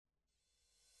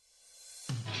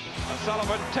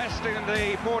O'Sullivan testing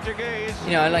the Portuguese.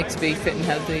 You know, I like to be fit and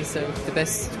healthy, so the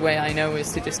best way I know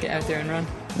is to just get out there and run.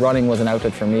 Running was an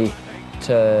outlet for me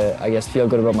to, I guess, feel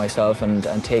good about myself and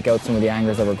take out some of the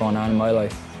angers that were going on in my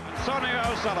life. Sonia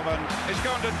O'Sullivan is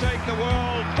going to take the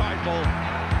world title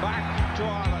back to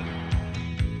Ireland.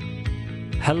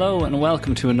 Hello and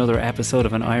welcome to another episode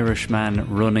of An Irishman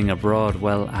Running Abroad.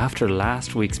 Well, after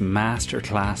last week's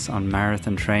masterclass on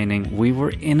marathon training, we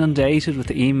were inundated with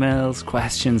emails,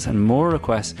 questions and more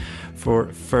requests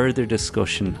for further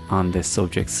discussion on this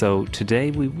subject. So today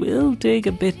we will dig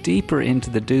a bit deeper into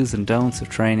the do's and don'ts of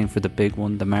training for the big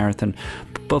one, the marathon.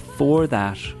 But before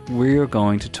that, we're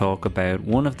going to talk about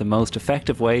one of the most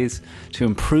effective ways to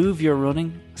improve your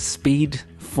running, speed,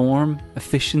 form,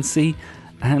 efficiency,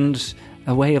 and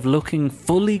a way of looking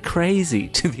fully crazy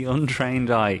to the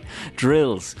untrained eye.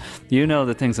 Drills. You know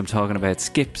the things I'm talking about.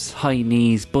 Skips, high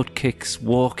knees, butt kicks,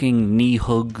 walking, knee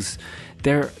hugs.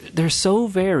 They're so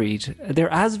varied.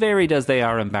 They're as varied as they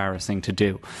are embarrassing to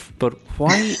do. But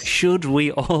why should we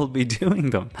all be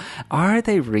doing them? Are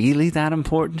they really that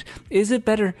important? Is it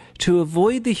better to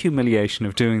avoid the humiliation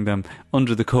of doing them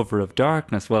under the cover of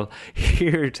darkness? Well,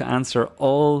 here to answer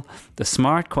all the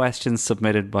smart questions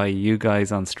submitted by you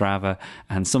guys on Strava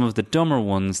and some of the dumber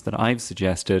ones that I've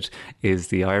suggested is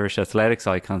the Irish athletics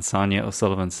icon Sonia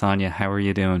O'Sullivan. Sonia, how are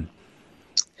you doing?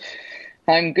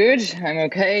 I'm good. I'm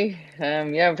okay.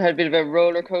 I've had a bit of a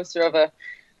roller coaster of a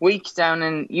week down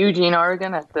in Eugene,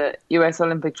 Oregon at the US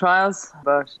Olympic Trials.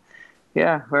 But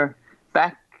yeah, we're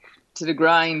back to the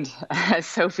grind, as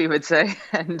Sophie would say,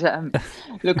 and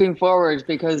looking forward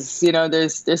because, you know,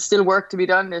 there's still work to be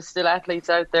done. There's still athletes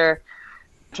out there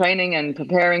training and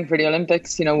preparing for the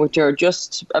Olympics, you know, which are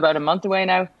just about a month away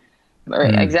now. Or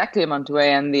exactly a month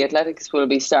away, and the athletics will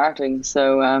be starting.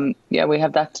 So, we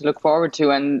have that to look forward to,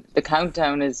 and the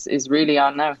countdown is really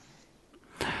on now.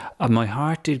 My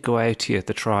heart did go out to you at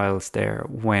the trials there.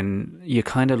 When you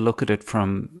kind of look at it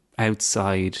from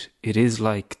outside, it is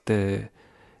like the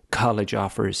college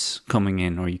offers coming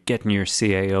in, or you getting your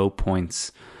CAO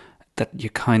points that you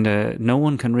kind of, no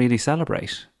one can really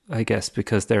celebrate, I guess,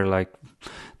 because they're like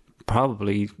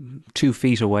probably 2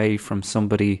 feet away from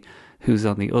somebody who's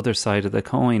on the other side of the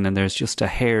coin, and there's just a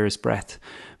hair's breadth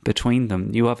between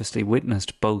them. You obviously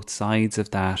witnessed both sides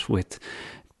of that with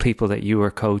people that you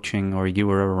were coaching or you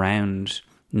were around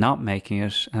not making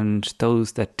it, and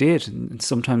those that did. And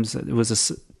sometimes it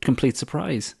was a complete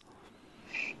surprise.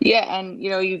 Yeah, and you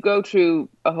know, you go through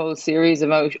a whole series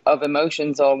of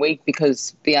emotions all week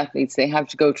because the athletes, they have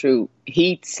to go through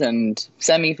heats and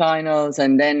semi-finals,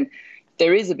 and then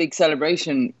there is a big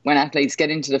celebration when athletes get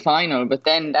into the final, but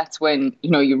then that's when, you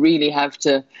know, you really have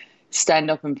to stand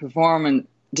up and perform and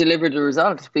deliver the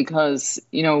result because,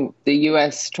 you know, the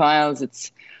US trials,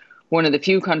 it's one of the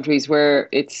few countries where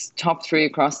it's top 3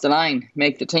 across the line,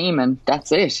 make the team, and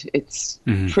that's it. It's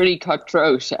pretty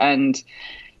cutthroat. And,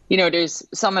 you know, there's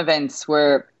some events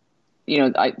where, you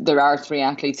know, there are 3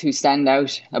 athletes who stand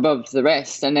out above the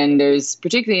rest. And then there's,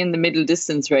 particularly in the middle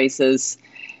distance races,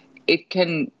 it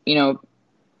can, you know,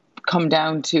 come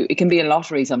down to, it can be a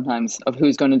lottery sometimes of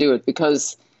who's going to do it,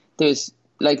 because there's,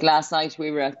 like last night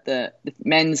we were at the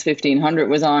men's 1500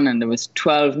 was on, and there was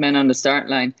 12 men on the start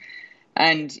line,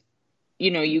 and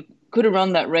you know, you could have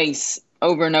run that race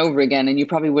over and over again and you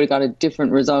probably would have got a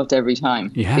different result every time,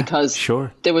 because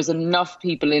there was enough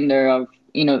people in there of,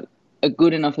 you know, a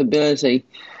good enough ability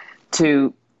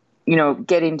to, you know,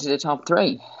 get into the top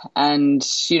 3. And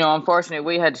you know, unfortunately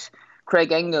we had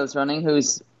Craig Engels running,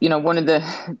 who's, you know, one of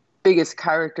the biggest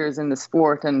characters in the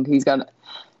sport, and he's got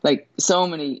like so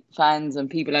many fans and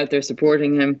people out there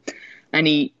supporting him, and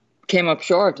he came up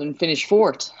short and finished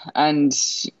 4th. And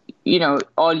you know,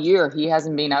 all year he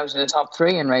hasn't been out of the top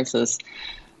 3 in races,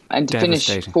 and to finish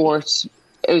 4th,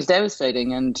 it was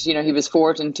devastating. And you know, he was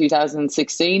 4th in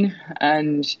 2016,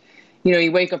 and you know,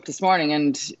 you wake up this morning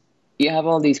and you have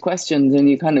all these questions,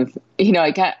 and you kind of, you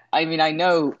know, I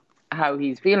know how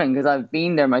he's feeling because I've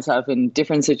been there myself in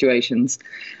different situations,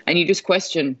 and you just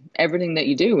question everything that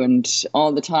you do and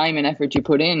all the time and effort you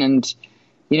put in, and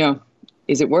you know,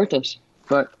 is it worth it?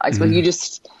 But I suppose you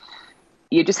just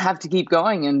have to keep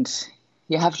going, and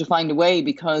you have to find a way,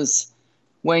 because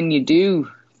when you do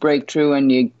break through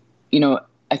and you know,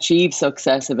 achieve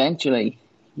success eventually,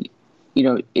 you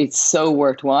know, it's so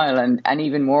worthwhile, and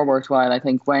even more worthwhile, I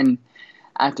think, when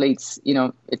athletes, you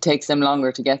know, it takes them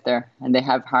longer to get there and they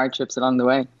have hardships along the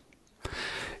way.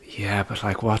 Yeah, but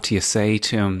like, what do you say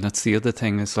to him? That's the other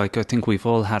thing. Is like, I think we've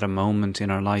all had a moment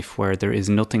in our life where there is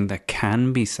nothing that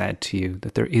can be said to you,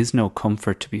 that there is no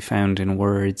comfort to be found in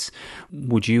words.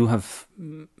 Would you have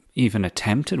even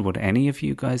attempted? Would any of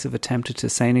you guys have attempted to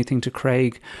say anything to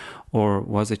Craig? Or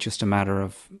was it just a matter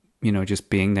of, just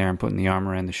being there and putting the arm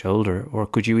around the shoulder? Or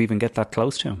could you even get that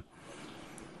close to him?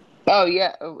 Oh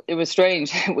yeah, it was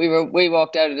strange. We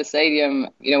walked out of the stadium.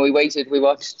 We waited. We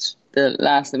watched the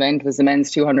last event was the men's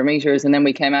 200 meters, and then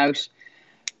we came out,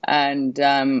 and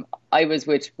I was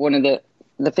with one of the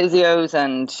physios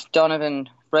and Donovan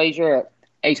Fraser,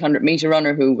 800 meter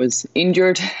runner who was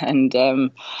injured, and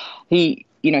he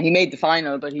made the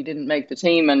final, but he didn't make the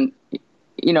team, and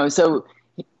so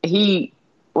he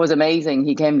was amazing.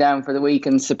 He came down for the week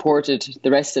and supported the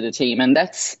rest of the team, and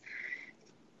that's.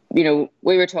 We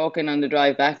were talking on the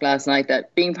drive back last night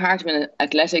that being part of an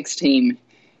athletics team,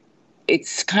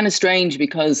 it's kind of strange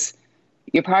because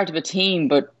you're part of a team,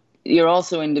 but you're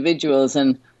also individuals.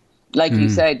 And like you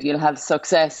said, you'll have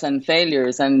success and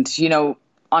failures. And,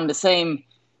 on the same,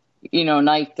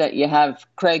 night that you have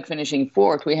Craig finishing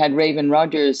fourth, we had Raven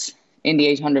Rogers in the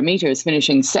 800 meters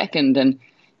finishing second. And,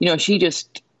 she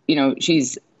just,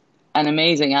 she's an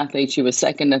amazing athlete. She was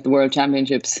second at the World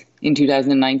Championships in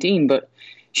 2019, but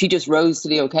she just rose to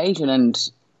the occasion and,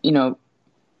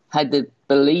 had the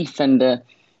belief and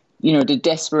the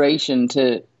desperation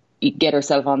to get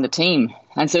herself on the team.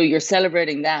 And so you're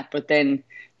celebrating that, but then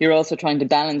you're also trying to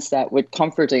balance that with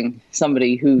comforting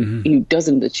somebody who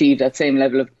doesn't achieve that same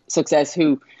level of success,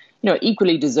 who,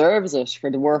 equally deserves it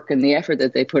for the work and the effort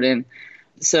that they put in.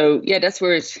 So, yeah, that's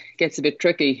where it gets a bit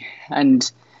tricky. And,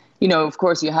 of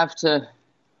course, you have to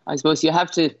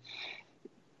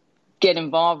get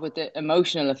involved with the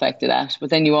emotional effect of that,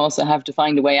 but then you also have to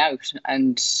find a way out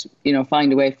and,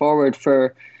 find a way forward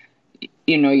for,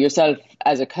 yourself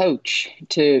as a coach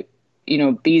to,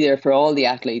 be there for all the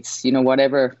athletes,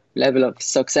 whatever level of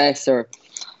success or,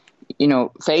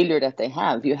 failure that they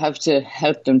have, you have to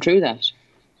help them through that.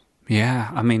 Yeah,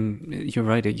 I mean, you're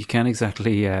right. You can't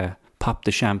exactly pop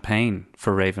the champagne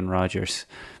for Raven Rogers,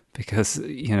 because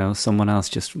someone else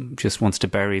just wants to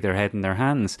bury their head in their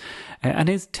hands.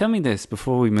 And tell me this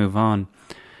before we move on.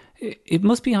 It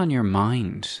must be on your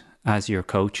mind as you're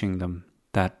coaching them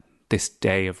that this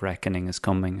day of reckoning is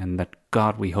coming, and that,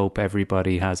 God, we hope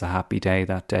everybody has a happy day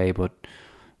that day, but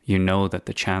that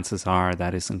the chances are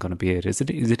that isn't going to be it. Is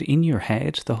it in your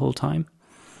head the whole time?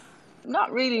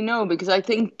 Not really, no, because I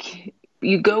think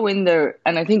you go in there,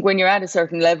 and I think when you're at a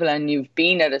certain level and you've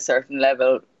been at a certain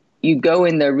level, you go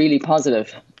in there really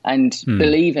positive and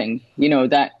believing,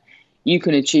 that you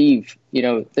can achieve,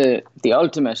 the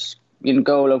ultimate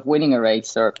goal of winning a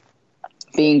race or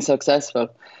being successful.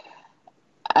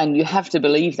 And you have to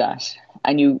believe that.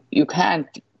 And you can't,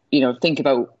 think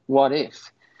about what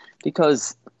if,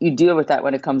 because you deal with that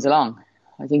when it comes along.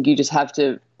 I think you just have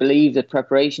to believe the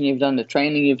preparation you've done, the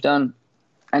training you've done,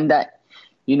 and that,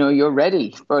 you're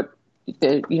ready. But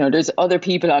there's other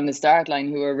people on the start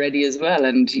line who are ready as well,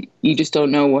 and you just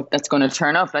don't know what that's going to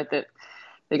turn up. Like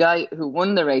the guy who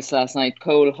won the race last night,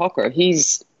 Cole Hooker,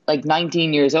 he's like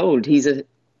 19 years old. He's a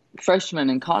freshman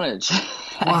in college.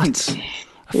 What?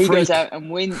 He goes out and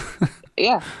wins.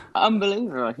 Yeah,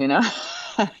 unbelievable,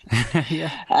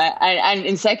 Yeah. And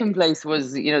in second place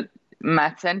was,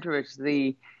 Matt Centrich,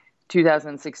 the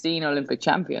 2016 Olympic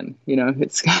champion.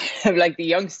 It's kind of like the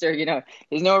youngster,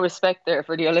 there's no respect there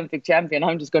for the Olympic champion.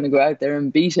 I'm just going to go out there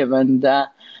and beat him and,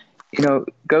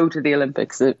 go to the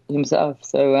Olympics himself.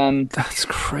 So that's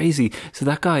crazy. So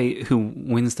that guy who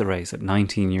wins the race at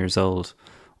 19 years old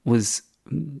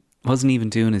wasn't even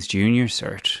doing his junior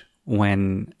cert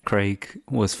when Craig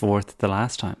was fourth the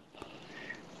last time.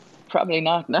 Probably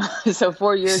not, no. So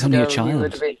 4 years He's only ago, a child. he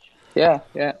would have been. Yeah.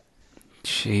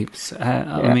 Jeez.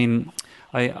 I mean,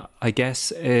 I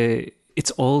guess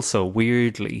it's also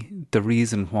weirdly the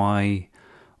reason why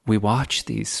we watch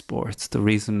these sports, the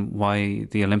reason why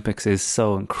the Olympics is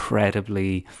so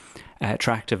incredibly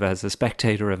attractive as a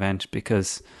spectator event,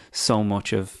 because so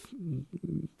much of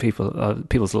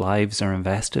people's lives are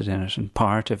invested in it, and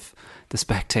part of the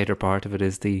spectator part of it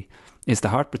is the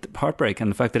heartbreak,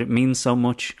 and the fact that it means so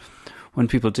much when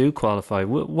people do qualify.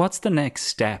 What's the next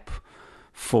step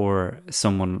for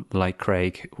someone like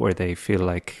Craig, where they feel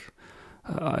like,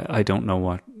 I don't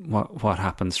know what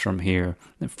happens from here?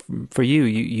 For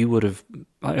you would have,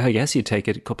 I guess you'd take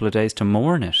it a couple of days to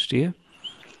mourn it, do you?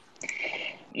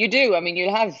 You do. I mean,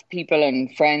 you'll have people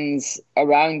and friends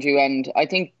around you, and I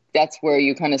think that's where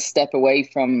you kind of step away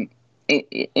from,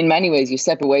 in many ways, you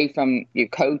step away from your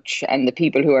coach and the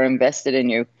people who are invested in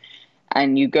you,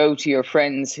 and you go to your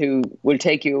friends who will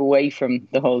take you away from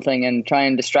the whole thing and try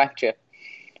and distract you.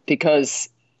 Because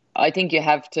I think you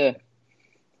have to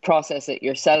process it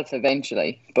yourself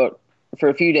eventually, but for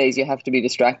a few days you have to be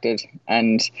distracted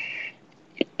and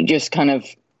just kind of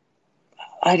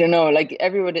I don't know, like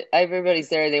everybody's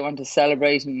there, they want to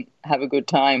celebrate and have a good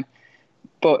time.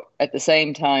 But at the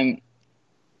same time,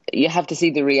 you have to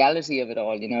see the reality of it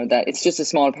all, that it's just a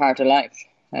small part of life.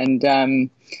 And,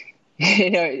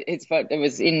 it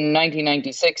was in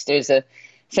 1996, there's a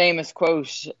famous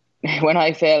quote when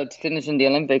I failed to finish in the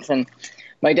Olympics. And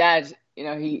my dad,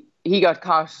 he got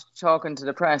caught talking to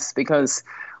the press because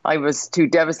I was too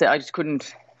devastated. I just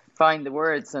couldn't find the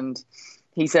words. And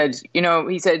he said,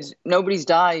 nobody's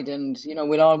died and,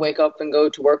 we'll all wake up and go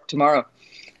to work tomorrow.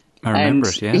 I remember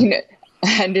it, yeah.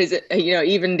 And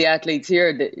even the athletes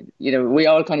here, we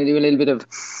all kind of do a little bit of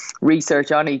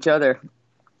research on each other.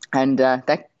 And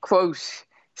that quote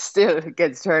still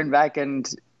gets turned back and,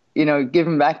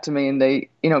 given back to me. And they,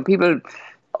 people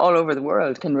all over the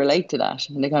world can relate to that.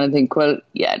 And they kind of think, well,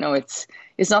 yeah, no, it's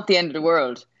not the end of the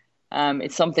world.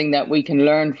 It's something that we can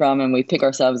learn from and we pick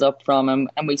ourselves up from and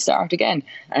we start again.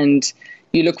 And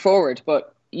you look forward,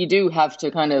 but you do have to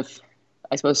kind of,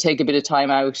 I suppose, take a bit of time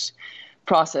out,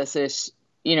 process it,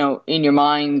 in your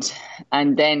mind,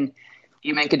 and then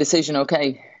you make a decision.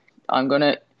 Okay, I'm going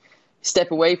to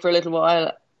step away for a little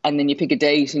while, and then you pick a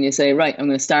date and you say, right, I'm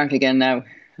going to start again now,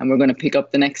 and we're going to pick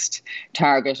up the next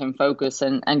target and focus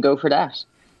and go for that.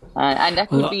 And that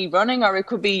could be running, or it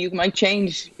could be you might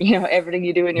change, everything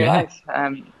you do in your life.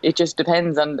 It just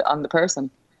depends on the person.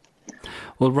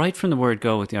 Well, right from the word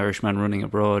go with the Irishman running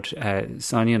abroad,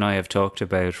 Sonia and I have talked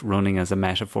about running as a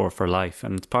metaphor for life.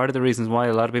 And it's part of the reasons why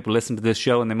a lot of people listen to this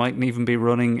show and they mightn't even be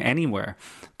running anywhere.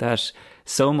 That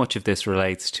so much of this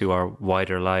relates to our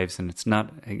wider lives, and it's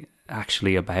not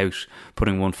actually about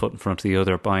putting one foot in front of the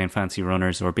other, buying fancy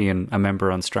runners or being a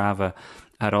member on Strava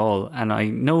at all. And I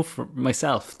know for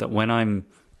myself that when I'm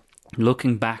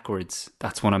looking backwards,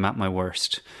 that's when I'm at my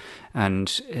worst.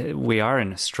 And we are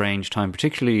in a strange time,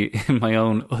 particularly in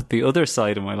the other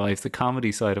side of my life, the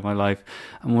comedy side of my life.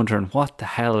 I'm wondering what the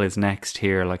hell is next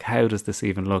here? Like, how does this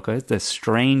even look? I had the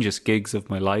strangest gigs of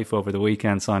my life over the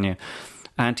weekend, Sonia.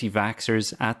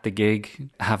 Anti-vaxxers at the gig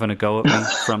having a go at me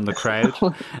from the crowd.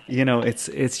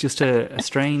 It's just a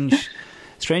strange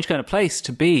kind of place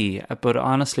to be. But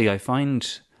honestly, I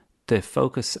find the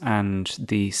focus and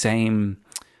the same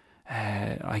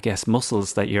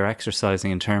muscles that you're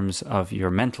exercising in terms of your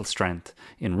mental strength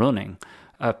in running,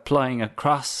 applying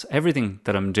across everything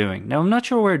that I'm doing. Now, I'm not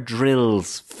sure where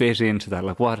drills fit into that.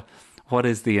 Like, what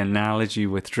is the analogy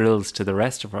with drills to the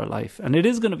rest of our life? And it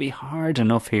is going to be hard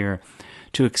enough here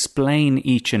to explain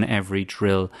each and every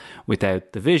drill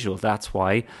without the visual. That's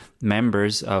why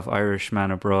members of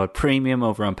Irishman Abroad Premium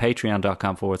over on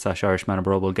patreon.com/Irishman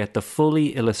Abroad will get the fully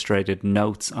illustrated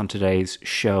notes on today's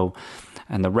show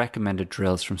and the recommended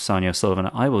drills from Sonia O'Sullivan.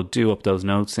 I will do up those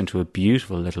notes into a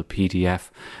beautiful little PDF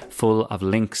full of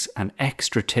links and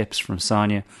extra tips from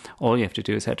Sonia. All you have to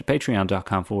do is head to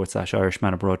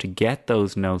patreon.com/Irishman Abroad to get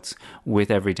those notes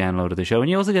with every download of the show. And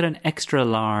you also get an extra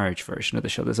large version of the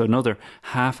show. There's another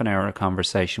half an hour of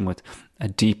conversation with a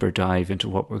deeper dive into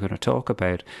what we're going to talk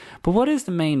about. But what is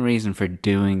the main reason for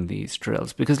doing these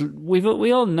drills? Because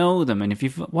we all know them, and if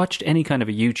you've watched any kind of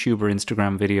a YouTube or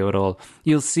Instagram video at all,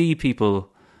 you'll see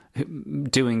people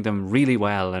doing them really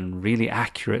well and really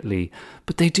accurately,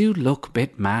 but they do look a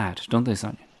bit mad, don't they,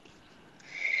 Sonia?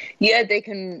 Yeah, they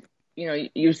can.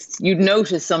 You'd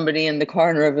notice somebody in the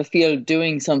corner of a field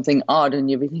doing something odd, and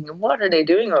you'd be thinking, what are they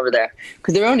doing over there?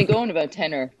 Because they're only going about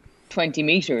 10 or 20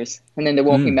 meters, and then they're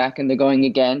walking back and they're going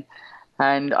again.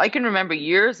 And I can remember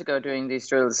years ago doing these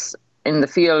drills in the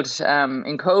field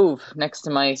in Cove, next to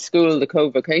my school, the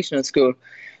Cove Vocational School.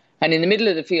 And in the middle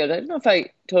of the field, I don't know if I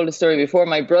told the story before,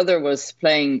 my brother was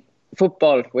playing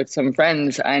football with some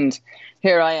friends, and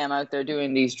here I am out there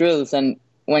doing these drills. And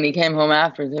when he came home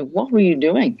after, he said, what were you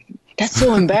doing? That's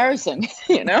so embarrassing,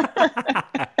 Not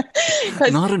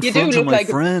in front of my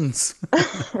friends.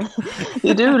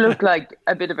 You do look like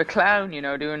a bit of a clown,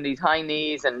 doing these high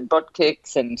knees and butt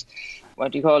kicks and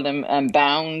what do you call them,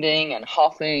 bounding and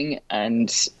hopping.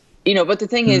 And, but the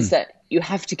thing is that you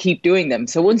have to keep doing them.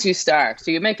 So once you start,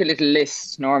 so you make a little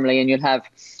list normally and you'll have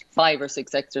 5 or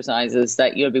 6 exercises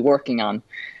that you'll be working on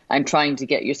and trying to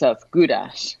get yourself good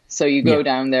at. So you go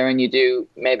down there and you do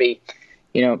maybe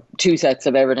 2 sets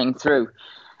of everything through.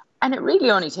 And it really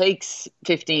only takes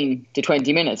 15 to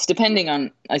 20 minutes, depending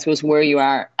on, I suppose, where you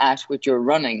are at with your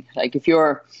running. Like if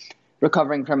you're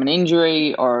recovering from an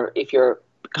injury or if you're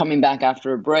coming back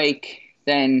after a break,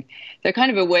 then they're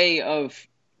kind of a way of,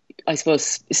 I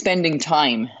suppose, spending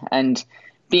time and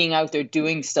being out there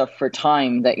doing stuff for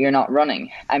time that you're not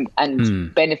running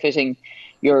and benefiting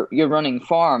your running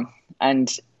form.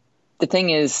 And the thing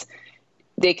is,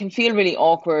 they can feel really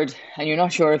awkward and you're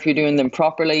not sure if you're doing them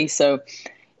properly. So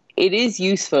it is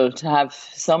useful to have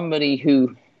somebody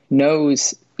who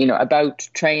knows, about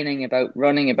training, about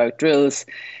running, about drills,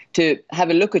 to have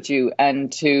a look at you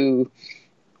and to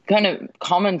kind of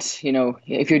comment,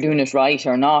 if you're doing it right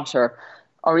or not,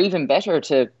 or even better,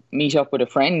 to meet up with a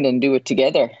friend and do it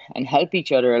together and help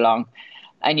each other along.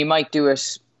 And you might do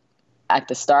it at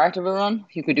the start of a run.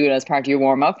 You could do it as part of your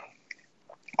warm up,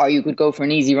 or you could go for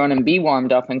an easy run and be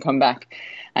warmed up and come back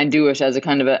and do it as a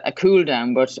kind of a cool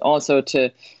down. But also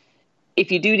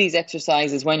if you do these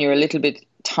exercises when you're a little bit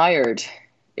tired,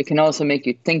 it can also make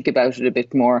you think about it a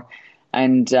bit more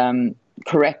and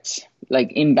correct like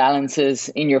imbalances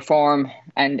in your form.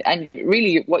 And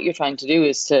really what you're trying to do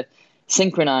is to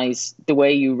synchronize the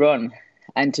way you run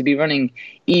and to be running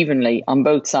evenly on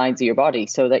both sides of your body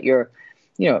so that you're,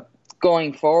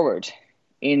 going forward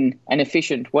in an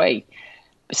efficient way.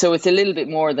 So it's a little bit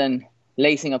more than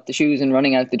lacing up the shoes and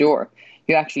running out the door.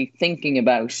 You're actually thinking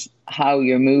about how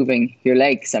you're moving your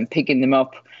legs and picking them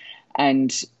up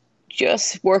and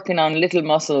just working on little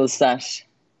muscles that,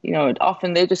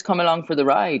 often they just come along for the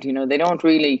ride. They don't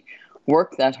really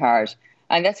work that hard.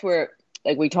 And that's where,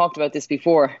 like we talked about this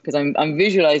before, because I'm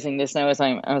visualizing this now as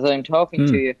I'm talking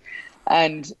to you.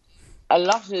 And a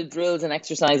lot of the drills and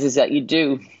exercises that you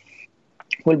do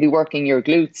will be working your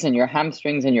glutes and your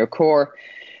hamstrings and your core,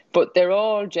 but they're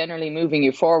all generally moving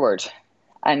you forward.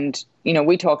 And,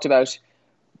 we talked about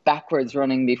backwards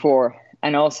running before,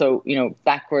 and also,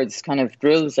 backwards kind of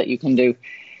drills that you can do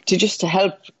to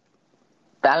help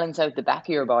balance out the back of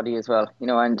your body as well,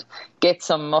 and get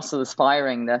some muscles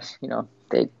firing that,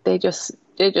 they just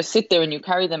sit there and you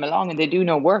carry them along and they do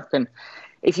no work. And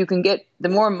if you can get the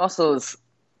more muscles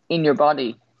in your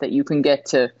body that you can get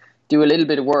to do a little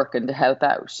bit of work and to help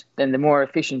out, then the more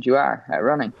efficient you are at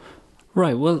running.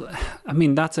 Right. Well, I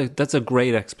mean, that's a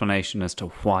great explanation as to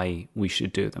why we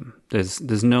should do them.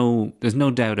 There's no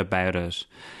doubt about it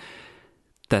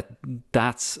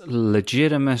that's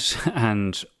legitimate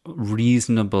and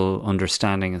reasonable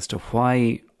understanding as to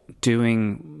why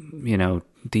doing,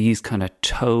 these kind of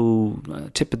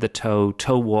tip of the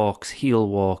toe walks, heel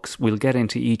walks. We'll get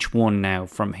into each one now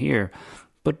from here.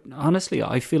 But honestly,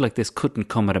 I feel like this couldn't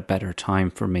come at a better time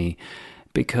for me,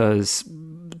 because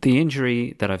the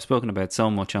injury that I've spoken about so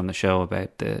much on the show,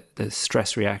 about the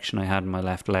stress reaction I had in my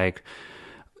left leg,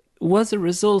 was a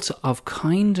result of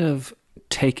kind of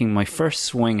taking my first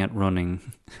swing at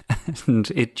running and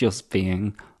it just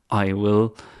being, I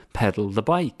will pedal the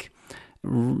bike,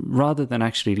 rather than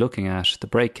actually looking at the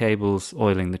brake cables,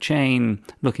 oiling the chain,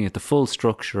 looking at the full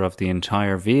structure of the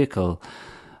entire vehicle.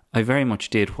 I very much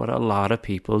did what a lot of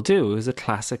people do. It was a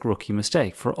classic rookie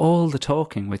mistake. For all the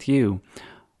talking with you,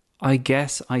 I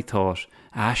guess I thought,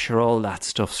 sure, all that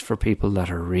stuff's for people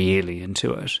that are really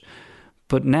into it.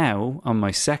 But now, on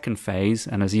my second phase,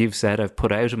 and as you've said, I've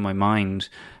put out of my mind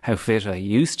how fit I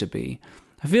used to be,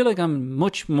 I feel like I'm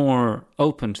much more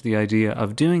open to the idea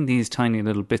of doing these tiny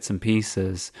little bits and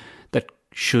pieces that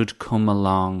should come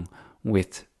along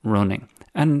with running.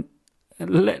 And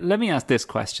let me ask this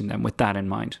question then, with that in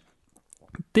mind.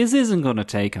 This isn't going to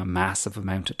take a massive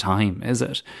amount of time, is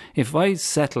it? If I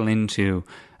settle into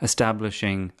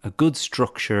establishing a good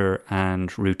structure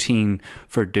and routine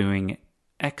for doing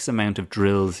X amount of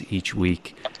drills each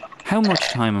week, how much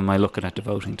time am I looking at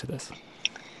devoting to this?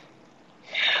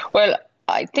 Well,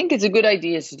 I think it's a good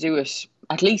idea to do it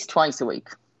at least twice a week,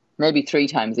 maybe 3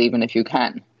 times even if you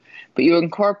can. But you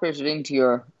incorporate it into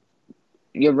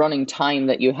your running time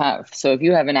that you have. So if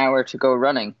you have an hour to go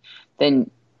running, then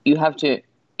you have to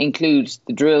include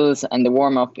the drills and the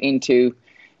warm-up into,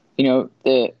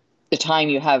 the time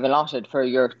you have allotted for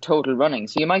your total running.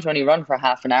 So you might only run for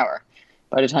half an hour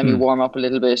by the time you warm up a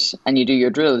little bit and you do your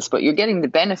drills, but you're getting the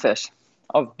benefit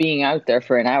of being out there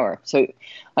for an hour. So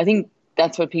I think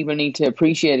that's what people need to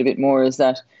appreciate a bit more, is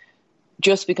that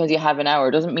just because you have an hour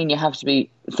doesn't mean you have to be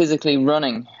physically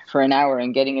running for an hour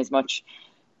and getting as much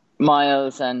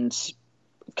miles and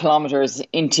kilometers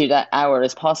into that hour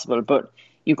as possible. But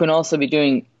you can also be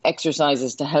doing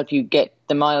exercises to help you get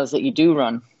the miles that you do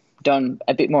run done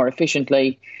a bit more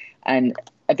efficiently and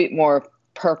a bit more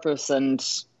purpose,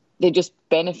 and they're just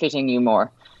benefiting you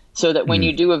more, so that when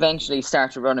you do eventually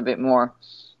start to run a bit more,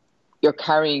 you're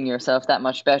carrying yourself that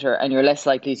much better and you're less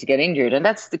likely to get injured. And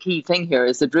that's the key thing here,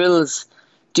 is the drills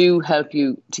do help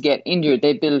you to get injured.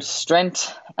 They build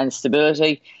strength and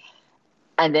stability.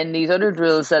 And then these other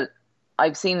drills that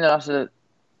I've seen a lot of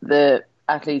the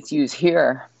athletes use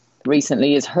here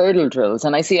recently is hurdle drills.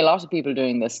 And I see a lot of people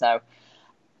doing this now.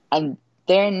 And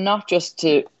they're not just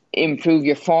to improve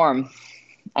your form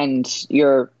and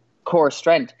your core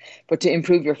strength, but to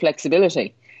improve your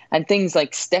flexibility. And things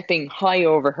like stepping high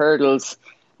over hurdles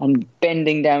and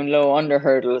bending down low under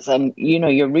hurdles. And, you know,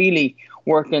 you're really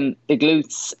working the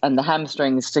glutes and the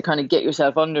hamstrings to kind of get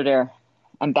yourself under there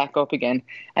and back up again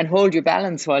and hold your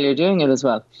balance while you're doing it as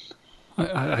well.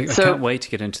 I can't wait to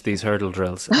get into these hurdle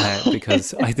drills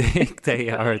because I think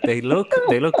they look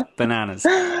bananas,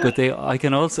 but I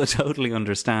can also totally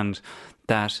understand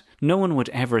that no one would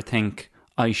ever think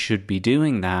I should be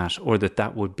doing that or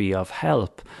that would be of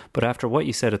help. But after what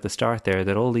you said at the start there,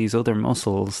 that all these other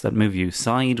muscles that move you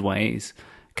sideways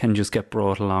can just get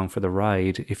brought along for the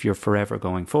ride if you're forever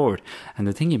going forward. And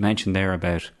the thing you mentioned there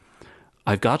about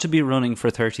I've got to be running for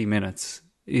 30 minutes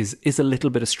is a little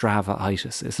bit of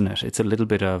Strava-itis, isn't it? It's a little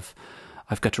bit of,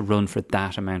 I've got to run for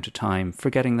that amount of time,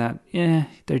 forgetting that,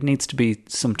 there needs to be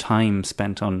some time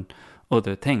spent on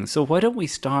other things. So why don't we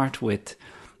start with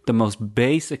the most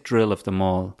basic drill of them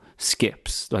all,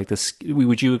 skips? Like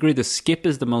would you agree the skip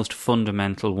is the most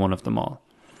fundamental one of them all?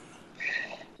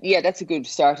 Yeah, that's a good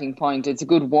starting point. It's a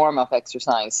good warm-up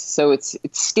exercise. So it's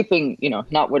skipping, you know,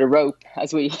 not with a rope,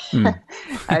 as we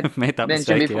I've made that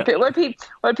mistake. Yeah.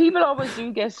 Well, people always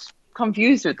do get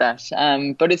confused with that.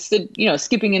 But it's the, you know,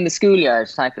 skipping in the schoolyard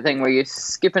type of thing where you're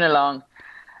skipping along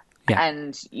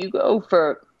and you go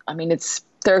for, I mean, it's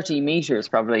 30 meters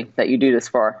probably that you do this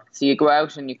for. So you go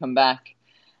out and you come back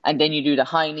and then you do the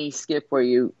high knee skip where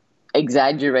you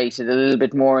exaggerate it a little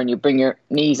bit more and you bring your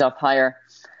knees up higher.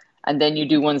 And then you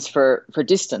do ones for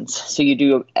distance. So you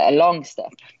do a long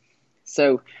step.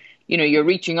 So, you know, you're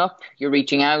reaching up, you're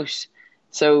reaching out.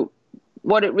 So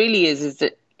what it really is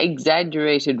the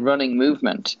exaggerated running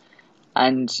movement.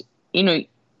 And, you know,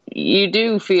 you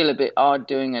do feel a bit odd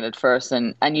doing it at first.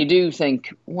 And you do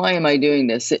think, why am I doing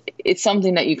this? It's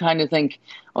something that you kind of think,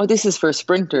 oh, this is for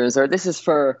sprinters or this is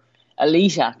for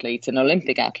elite athletes and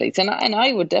Olympic athletes. And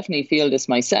I would definitely feel this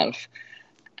myself.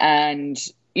 And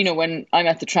you know, when I'm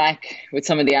at the track with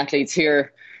some of the athletes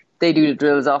here, they do the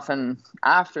drills often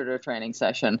after their training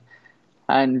session.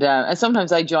 And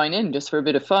sometimes I join in just for a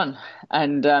bit of fun.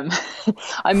 And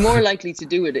I'm more likely to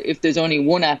do it if there's only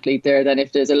one athlete there than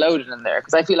if there's a load of them there.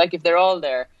 Because I feel like if they're all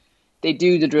there, they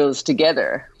do the drills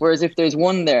together. Whereas if there's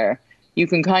one there, you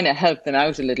can kind of help them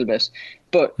out a little bit.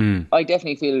 But I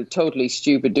definitely feel totally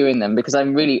stupid doing them because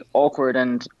I'm really awkward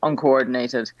and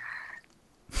uncoordinated.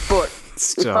 But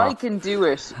Stop. If I can do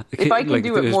it, more than once in a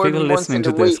week. There's people listening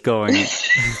to this going,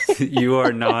 you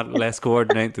are not less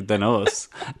coordinated than us.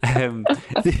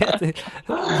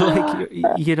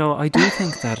 You know, I do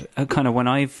think that kind of when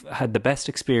I've had the best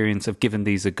experience of giving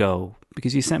these a go,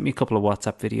 because you sent me a couple of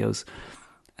WhatsApp videos,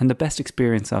 and the best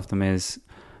experience of them is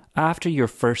after your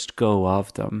first go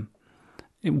of them,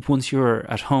 once you're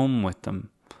at home with them,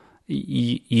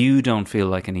 you don't feel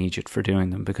like an idiot for doing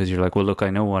them because you're like, well, look, I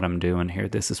know what I'm doing here.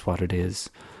 This is what it is.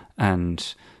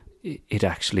 And it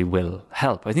actually will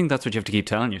help. I think that's what you have to keep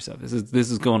telling yourself.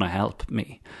 This is going to help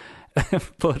me.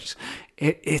 But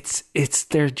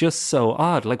they're just so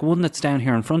odd. Like one that's down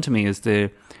here in front of me is the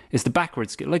backward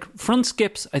skip. Like front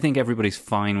skips, I think everybody's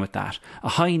fine with that. A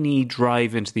high knee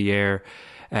drive into the air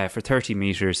for 30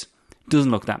 meters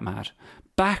doesn't look that mad.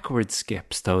 Backward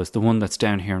skips, though, is the one that's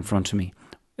down here in front of me.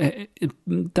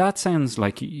 That sounds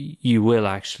like you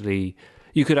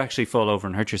could actually fall over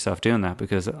and hurt yourself doing that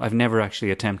because I've never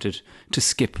actually attempted to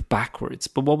skip backwards.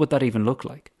 But what would that even look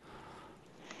like?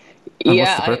 And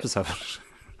what's the purpose of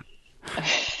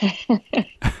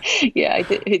it? Yeah,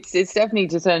 it's definitely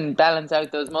to then balance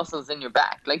out those muscles in your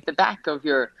back. Like the back of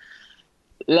your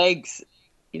legs,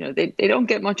 you know, they don't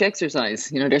get much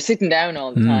exercise. You know, they're sitting down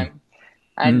all the time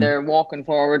and they're walking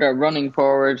forward or running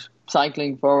forward,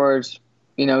 cycling forward.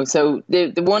 You know, so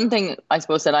the one thing I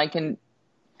suppose that I can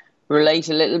relate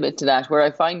a little bit to that, where I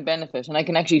find benefit, and I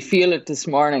can actually feel it this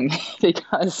morning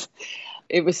because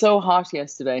it was so hot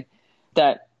yesterday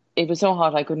that it was so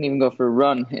hot I couldn't even go for a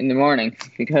run in the morning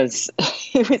because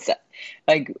it was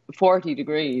like 40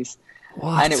 degrees.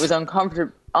 What? And it was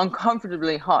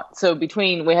uncomfortably hot. So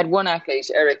we had one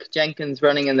athlete, Eric Jenkins,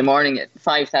 running in the morning at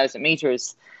 5,000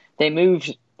 meters. They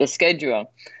moved the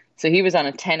schedule. So he was on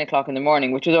at 10 o'clock in the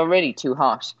morning, which was already too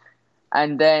hot.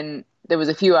 And then there was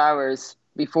a few hours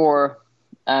before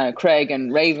Craig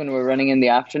and Raven were running in the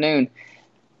afternoon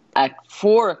at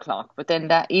 4 o'clock. But then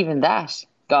that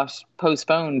got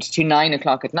postponed to 9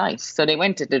 o'clock at night. So they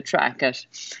went to the track at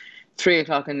 3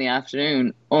 o'clock in the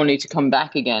afternoon, only to come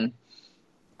back again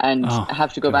and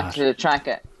have to go back to the track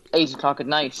at 8 o'clock at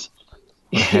night.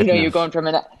 You know, you're going from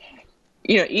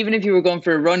you know, even if you were going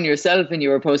for a run yourself and you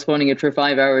were postponing it for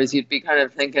 5 hours, you'd be kind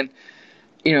of thinking,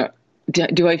 you know,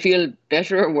 do I feel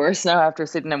better or worse now after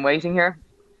sitting and waiting here?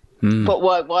 But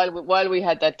while we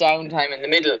had that downtime in the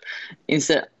middle,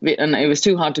 and it was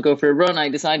too hot to go for a run, I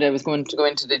decided I was going to go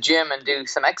into the gym and do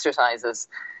some exercises.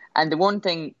 And the one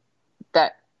thing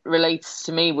that relates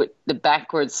to me with the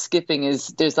backwards skipping is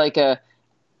there's like a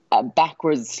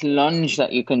backwards lunge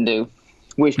that you can do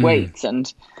with weights,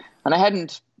 and I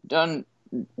hadn't done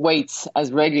weights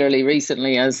as regularly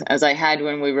recently as I had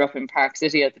when we were up in Park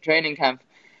City at the training camp.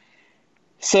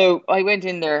 So I went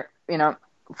in there,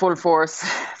 full force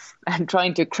and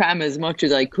trying to cram as much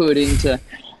as I could into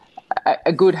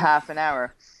a good half an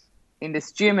hour in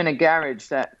this gym in a garage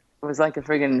that was like a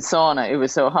friggin' sauna. It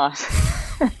was so hot.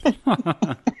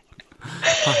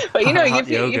 But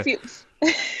you feel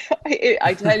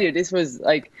I tell you, this was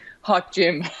like hot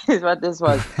gym is what this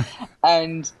was.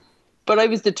 But I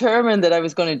was determined that I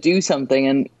was going to do something.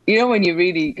 And when you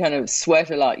really kind of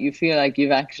sweat a lot, you feel like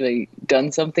you've actually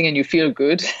done something and you feel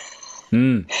good.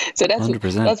 So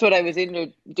that's what I was in there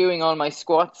doing, all my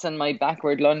squats and my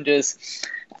backward lunges.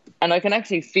 And I can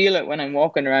actually feel it when I'm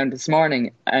walking around this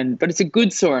morning. But it's a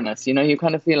good soreness, you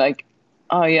kind of feel like,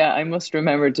 oh yeah, I must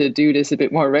remember to do this a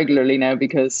bit more regularly now,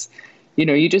 because,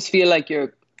 you just feel like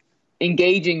you're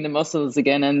engaging the muscles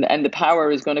again, and the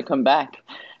power is going to come back,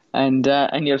 and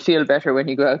you'll feel better when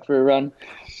you go out for a run.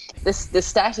 The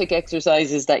static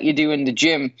exercises that you do in the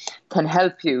gym can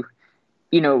help you.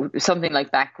 Something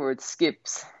like backward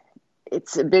skips.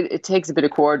 It takes a bit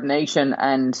of coordination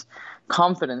and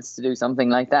confidence to do something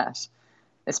like that,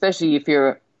 especially if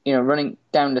you're running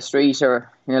down the street or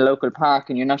in a local park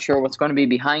and you're not sure what's going to be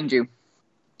behind you.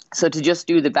 So to just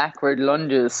do the backward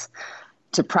lunges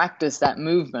to practice that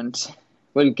movement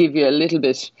will give you a little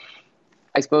bit,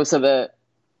 I suppose, of a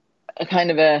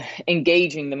kind of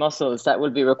engaging the muscles that will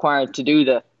be required to do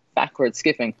the backward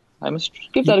skipping. I must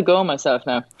give that a go myself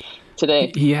now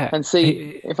today, and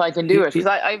see if I can do it, because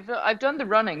I've done the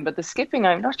running, but the skipping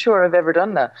I'm not sure I've ever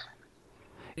done that.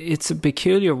 It's a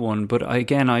peculiar one, but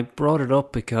again, I brought it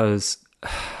up because,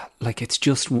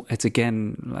 it's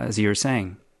again, as you're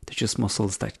saying, they're just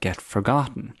muscles that get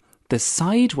forgotten. The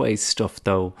sideways stuff,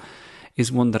 though,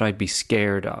 is one that I'd be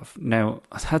scared of. Now,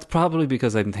 that's probably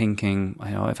because I'm thinking,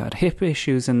 I've had hip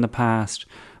issues in the past,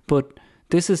 but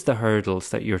this is the hurdles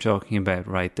that you're talking about,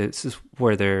 right? This is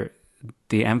where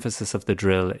the emphasis of the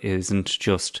drill isn't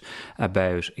just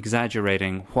about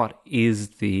exaggerating what is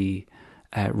the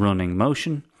running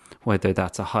motion, whether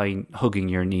that's a high hugging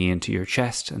your knee into your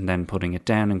chest and then putting it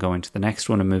down and going to the next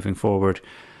one and moving forward.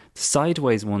 The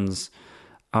sideways ones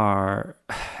are,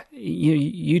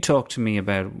 you talk to me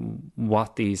about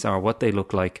what these are, what they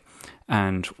look like,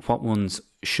 and what ones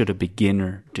should a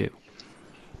beginner do.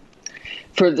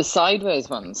 For the sideways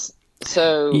ones,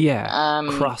 so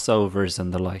crossovers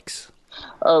and the likes.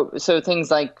 Oh, so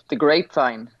things like the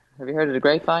grapevine. Have you heard of the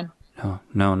grapevine?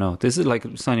 No. This is like,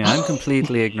 Sonia, I'm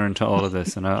completely ignorant to all of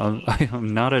this, and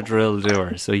I'm not a drill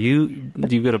doer. So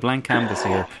you've got a blank canvas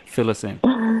here. Fill us in.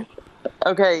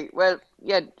 Okay, well,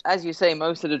 yeah, as you say,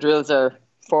 most of the drills are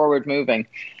forward moving,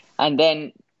 and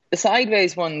then the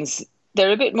sideways ones,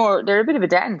 they're a bit of a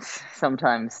dance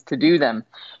sometimes to do them.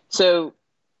 So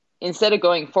instead of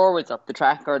going forwards up the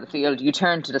track or the field, you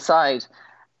turn to the side,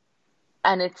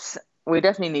 and we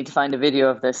definitely need to find a video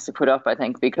of this to put up, I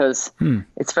think, because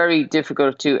it's very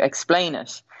difficult to explain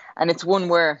it. And it's one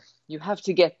where you have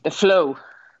to get the flow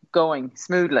going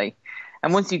smoothly.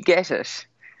 And once you get it,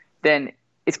 then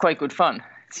it's quite good fun.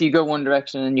 So you go one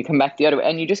direction and you come back the other way,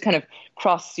 and you just kind of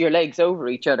cross your legs over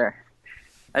each other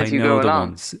as you go along.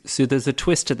 Ones. So there's a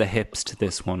twist to the hips to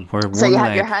this one, where one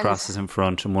leg crosses in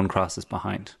front and one crosses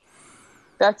behind.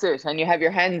 That's it. And you have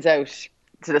your hands out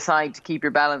to the side to keep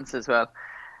your balance as well.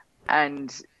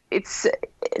 And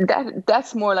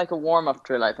that's more like a warm-up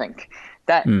drill, I think.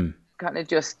 That kind of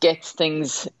just gets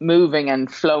things moving and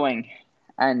flowing,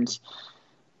 and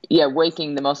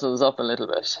waking the muscles up a little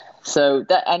bit. So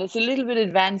and it's a little bit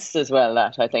advanced as well,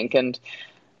 that I think.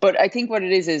 But I think what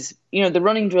it is the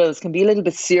running drills can be a little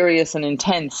bit serious and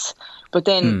intense. But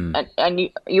then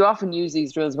and you often use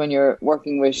these drills when you're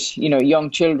working with young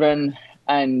children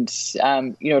and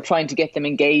trying to get them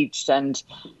engaged and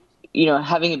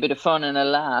having a bit of fun and a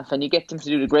laugh, and you get them to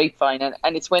do the grapevine,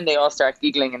 and it's when they all start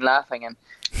giggling and laughing, and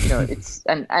it's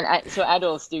and so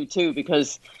adults do too,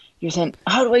 because you're saying,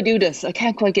 how do I do this? I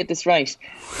can't quite get this right.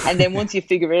 And then once you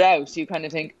figure it out, you kind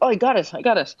of think, oh, I got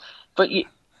it. But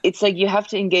it's like you have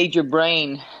to engage your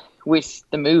brain with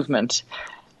the movement,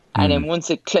 and then once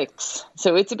it clicks,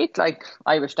 so it's a bit like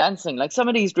Irish dancing. Like some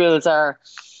of these drills are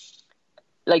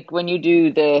like when you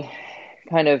do the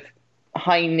kind of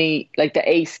high knee, like the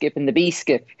A skip and the B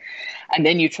skip, and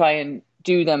then you try and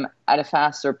do them at a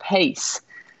faster pace.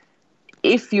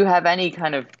 if you have any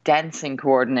kind of dancing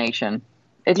coordination,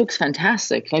 it looks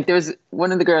fantastic. Like, there was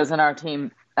one of the girls on our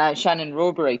team, Shannon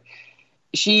Robery.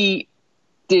 She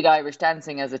did Irish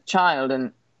dancing as a child,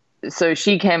 and so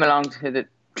she came along to the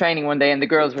training one day, and the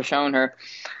girls were showing her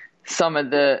some of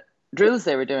the drills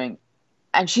they were doing,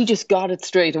 and she just got it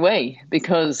straight away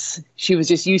because she was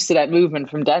just used to that movement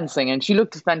from dancing, and she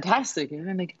looked fantastic. And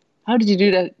I'm like, how did you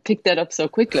do that? Pick that up so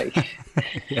quickly?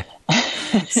 Yeah.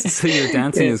 So your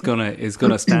dancing is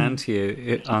gonna stand to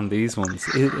you on these ones.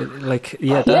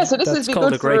 So this is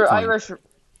good for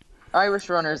Irish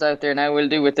runners out there. Now we'll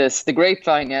do with this. The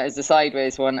grapevine is the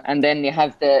sideways one, and then you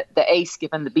have the A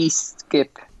skip and the B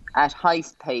skip at high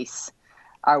pace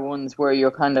are ones where you're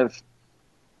kind of,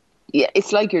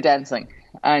 it's like you're dancing,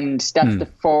 and that's the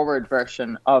forward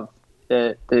version of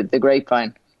the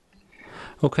grapevine.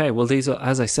 Okay, well, these,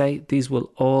 as I say, these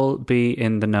will all be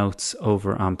in the notes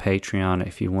over on Patreon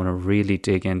if you want to really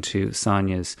dig into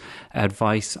Sonia's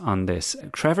advice on this.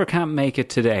 Trevor can't make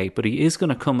it today, but he is going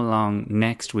to come along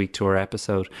next week to our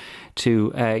episode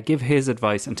to give his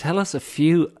advice and tell us a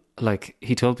few, like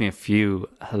he told me, a few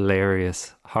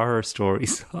hilarious horror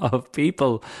stories of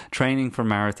people training for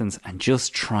marathons and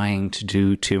just trying to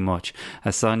do too much.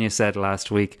 As Sonia said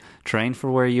last week, train for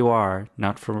where you are,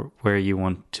 not for where you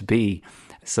want to be.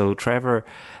 So Trevor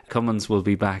Cummins will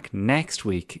be back next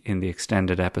week in the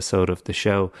extended episode of the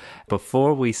show.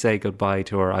 Before we say goodbye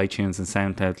to our iTunes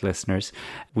and SoundCloud listeners,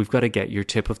 we've got to get your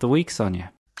tip of the week,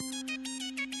 Sonia.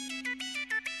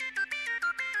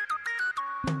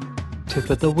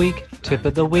 Tip of the week, tip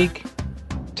of the week,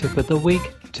 tip of the week,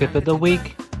 tip of the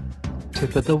week,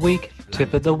 tip of the week,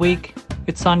 tip of the week.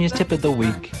 It's Sonia's tip of the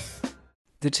week.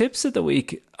 The tips of the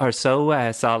week are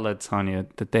so solid, Sonia,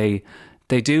 that they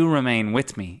do remain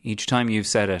with me each time you've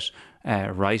said it.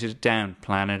 Write it down,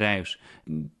 plan it out.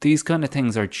 These kind of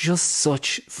things are just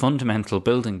such fundamental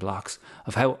building blocks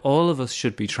of how all of us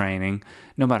should be training,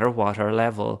 no matter what our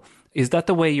level. Is that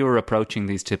the way you're approaching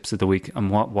these tips of the week, and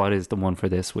what is the one for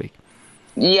this week?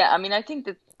 Yeah, I mean, I think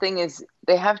the thing is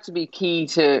they have to be key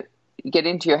to get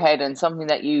into your head and something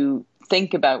that you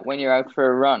think about when you're out for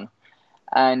a run,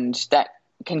 and that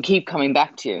can keep coming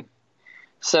back to you.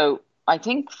 So I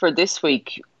think for this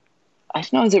week, I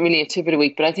don't know, is it really a tip of the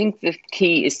week, but I think the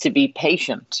key is to be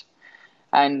patient.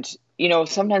 And, you know,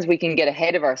 sometimes we can get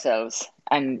ahead of ourselves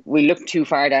and we look too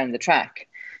far down the track.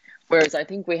 Whereas I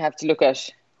think we have to look at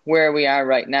where we are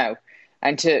right now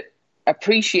and to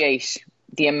appreciate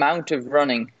the amount of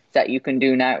running that you can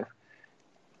do now.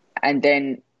 And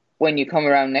then when you come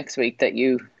around next week, that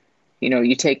you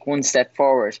take one step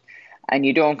forward and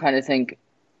you don't kind of think,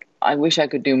 I wish I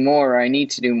could do more, or I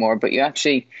need to do more, but you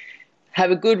actually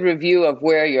have a good review of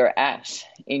where you're at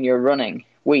in your running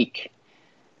week,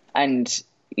 and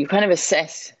you kind of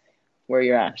assess where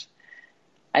you're at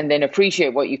and then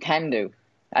appreciate what you can do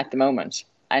at the moment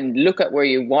and look at where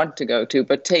you want to go to,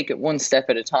 but take it one step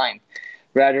at a time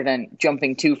rather than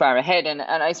jumping too far ahead. And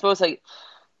I suppose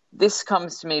this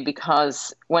comes to me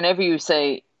because whenever you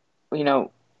say, you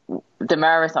know, the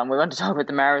marathon, we want to talk about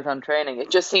the marathon training, it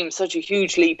just seems such a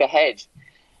huge leap ahead.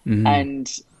 Mm-hmm.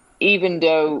 And even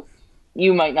though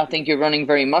you might not think you're running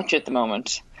very much at the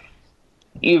moment,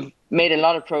 you've made a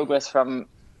lot of progress from,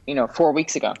 4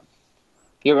 weeks ago.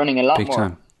 You're running a lot Big more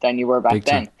time. than you were back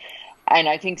then. And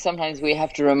I think sometimes we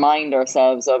have to remind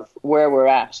ourselves of where we're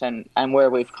at and where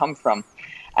we've come from,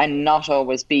 and not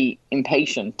always be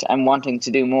impatient and wanting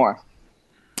to do more.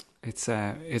 It's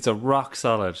a rock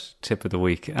solid tip of the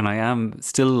week, and I am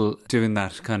still doing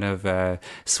that kind of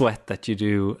sweat that you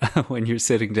do when you're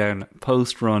sitting down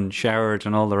post run, showered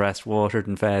and all the rest, watered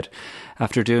and fed,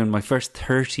 after doing my first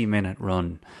 30-minute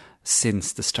run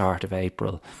since the start of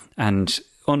April, and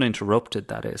uninterrupted,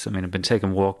 that is. I mean, I've been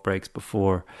taking walk breaks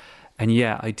before, and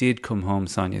yeah, I did come home,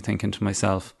 Sonia, thinking to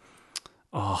myself,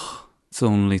 oh, it's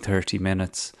only 30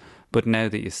 minutes. But now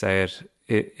that you say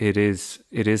it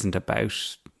isn't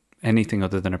about anything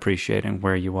other than appreciating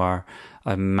where you are.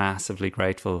 I'm massively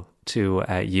grateful to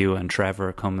you and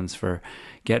Trevor Cummins for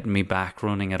getting me back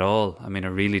running at all. I mean, I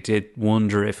really did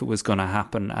wonder if it was going to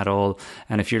happen at all.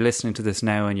 And if you're listening to this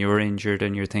now and you're injured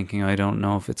and you're thinking, I don't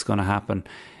know if it's going to happen,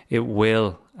 it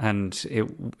will. And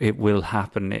it will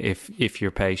happen if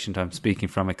you're patient. I'm speaking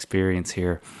from experience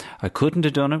here. I couldn't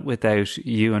have done it without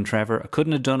you and Trevor. I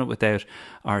couldn't have done it without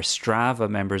our Strava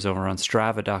members over on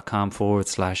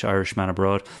strava.com/Irishman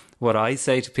abroad. What I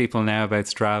say to people now about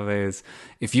Strava is,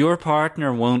 if your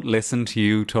partner won't listen to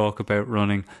you talk about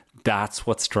running, That's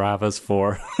what Strava's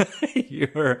for.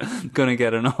 You're going to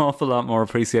get an awful lot more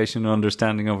appreciation and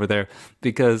understanding over there,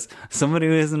 because somebody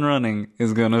who isn't running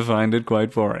is going to find it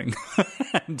quite boring.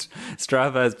 And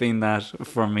Strava has been that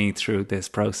for me through this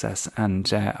process,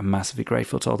 and I'm massively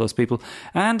grateful to all those people,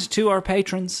 and to our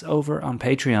patrons over on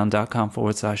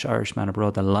patreon.com/Irishman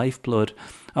Abroad, the lifeblood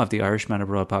of the Irishman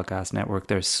Abroad podcast network.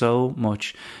 There's so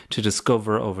much to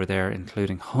discover over there,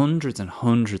 including hundreds and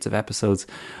hundreds of episodes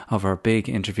of our big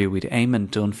interview with Eamon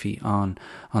Dunphy on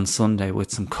Sunday,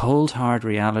 with some cold hard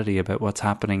reality about what's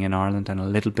happening in Ireland and a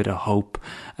little bit of hope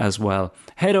as well.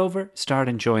 Head over, start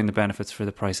enjoying the benefits for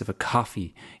the price of a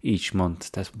coffee each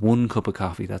month. That's 1 cup of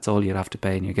coffee. That's all you'd have to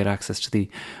pay, and you get access to the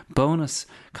bonus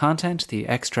content, the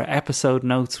extra episode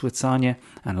notes with Sonia,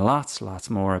 and lots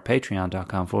more at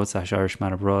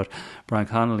patreon.com/Irishman Abroad. Brian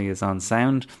Connolly is on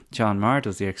sound. John Marr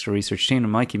does the extra research team,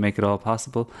 and Mikey make it all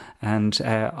possible. And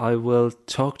I will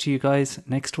talk to you guys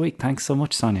next week. Thanks so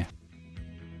much, Sonia.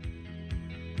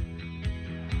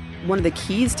 One of the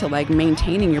keys to like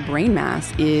maintaining your brain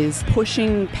mass is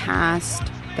pushing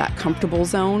past that comfortable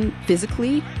zone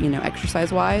physically,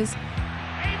 exercise wise.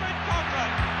 Eamon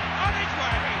Coughlin on his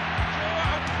way to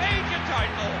a major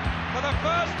title for the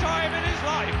first time in his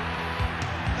life.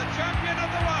 The champion of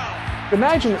the world.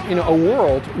 Imagine, a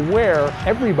world where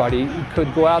everybody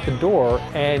could go out the door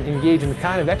and engage in the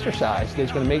kind of exercise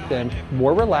that's going to make them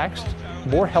more relaxed,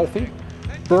 more healthy,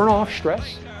 burn off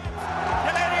stress,